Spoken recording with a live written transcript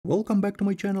Welcome back to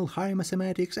my channel, Higher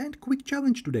Mathematics, and quick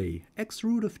challenge today. X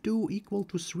root of 2 equal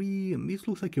to 3. This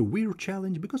looks like a weird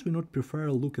challenge because we not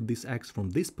prefer look at this x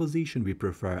from this position. We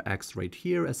prefer x right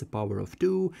here as a power of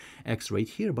 2, x right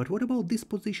here. But what about this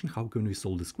position? How can we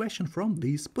solve this question from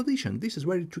this position? This is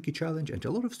very tricky challenge, and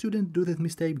a lot of students do that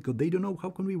mistake because they don't know how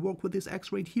can we work with this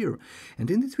x right here.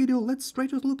 And in this video, let's try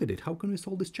to look at it. How can we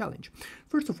solve this challenge?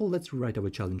 First of all, let's rewrite our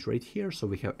challenge right here. So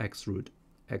we have x root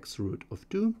of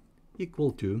 2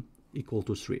 equal to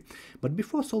 3. But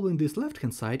before solving this left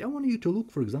hand side, I want you to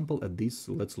look, for example, at this.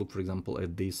 Let's look, for example,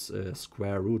 at this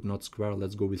square root, not square.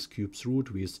 Let's go with cubes root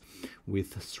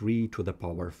with 3 to the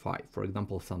power 5, for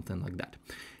example, something like that.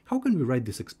 How can we write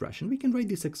this expression? We can write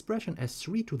this expression as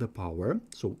 3 to the power.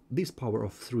 So this power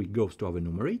of 3 goes to our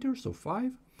numerator, so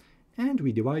 5. And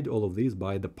we divide all of this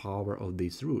by the power of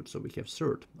this root. So we have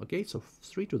third. Okay, so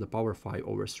 3 to the power 5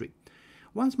 over 3.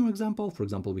 Once more example, for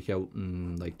example, we have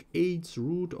like 8th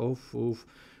root of, for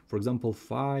example,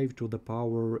 5 to the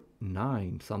power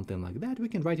 9, something like that. We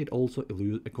can write it also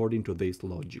according to this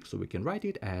logic. So we can write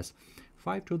it as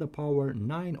 5 to the power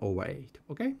 9 over 8.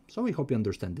 Okay, so I hope you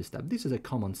understand this step. This is a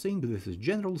common thing, this is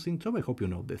general thing, so I hope you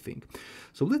know the thing.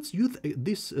 So let's use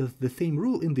this the same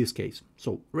rule in this case.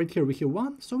 So right here we have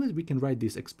 1, so as we can write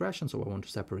this expression. So I want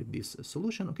to separate this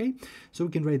solution. Okay, so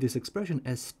we can write this expression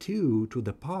as 2 to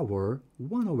the power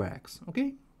 1 over x.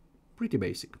 Okay, pretty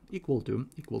basic, equal to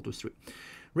 3.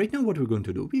 Right now what we're going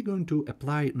to do, we're going to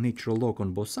apply natural log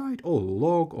on both sides, or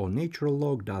log or natural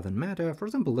log, doesn't matter. For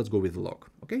example, let's go with log.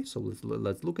 Okay, so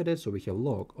let's look at it. So we have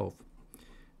log of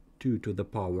 2 to the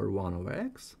power 1 over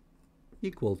x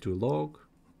equal to log,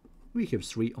 we have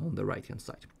 3 on the right hand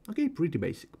side. Okay, pretty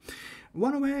basic.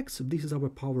 1 over x, this is our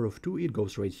power of 2, it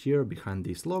goes right here behind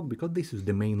this log because this is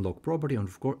the main log property, and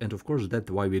of course that's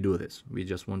why we do this. We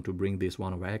just want to bring this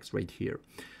 1 over x right here.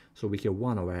 So we have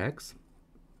 1 over x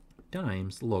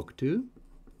times log 2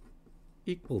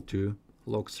 equal to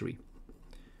log 3.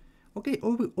 Okay,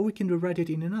 or we can rewrite it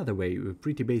in another way, a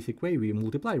pretty basic way. We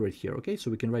multiply right here. Okay, so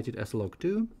we can write it as log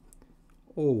 2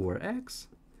 over x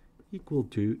equal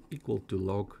to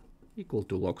log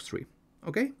 3.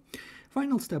 Okay,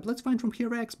 final step, let's find from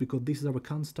here x, because this is our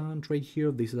constant right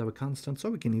here, this is our constant,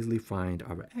 so we can easily find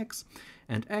our x,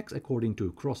 and x according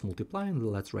to cross multiplying,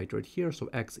 let's write right here. So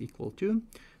x equal to,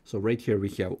 so right here we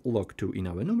have log 2 in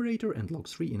our numerator and log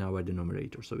 3 in our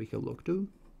denominator, so we have log 2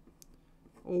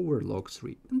 over log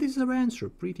 3, and this is our answer.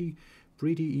 Pretty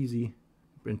easy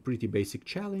and pretty basic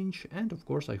challenge, and of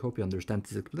course I hope you understand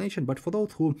this explanation. But for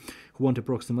those who want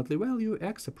approximately value,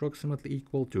 x approximately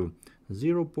equal to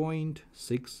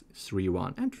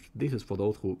 0.631, and this is for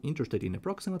those who interested in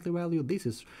approximately value. This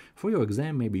is for your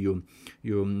exam. Maybe you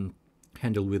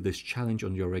handle with this challenge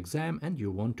on your exam and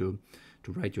you want to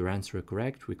write your answer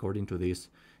correct according to this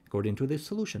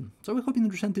solution. So I hope you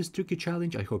understand this tricky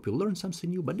challenge. I hope you learned something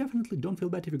new, but definitely don't feel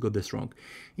bad if you got this wrong.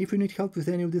 If you need help with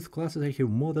any of these classes, I have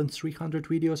more than 300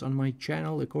 videos on my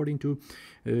channel according to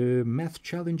math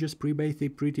challenges,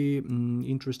 pre-basic, pretty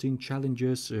interesting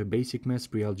challenges, basic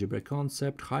math, pre-algebra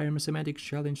concept, higher mathematics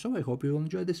challenge. So I hope you will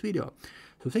enjoy this video.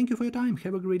 So thank you for your time.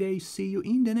 Have a great day. See you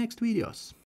in the next videos.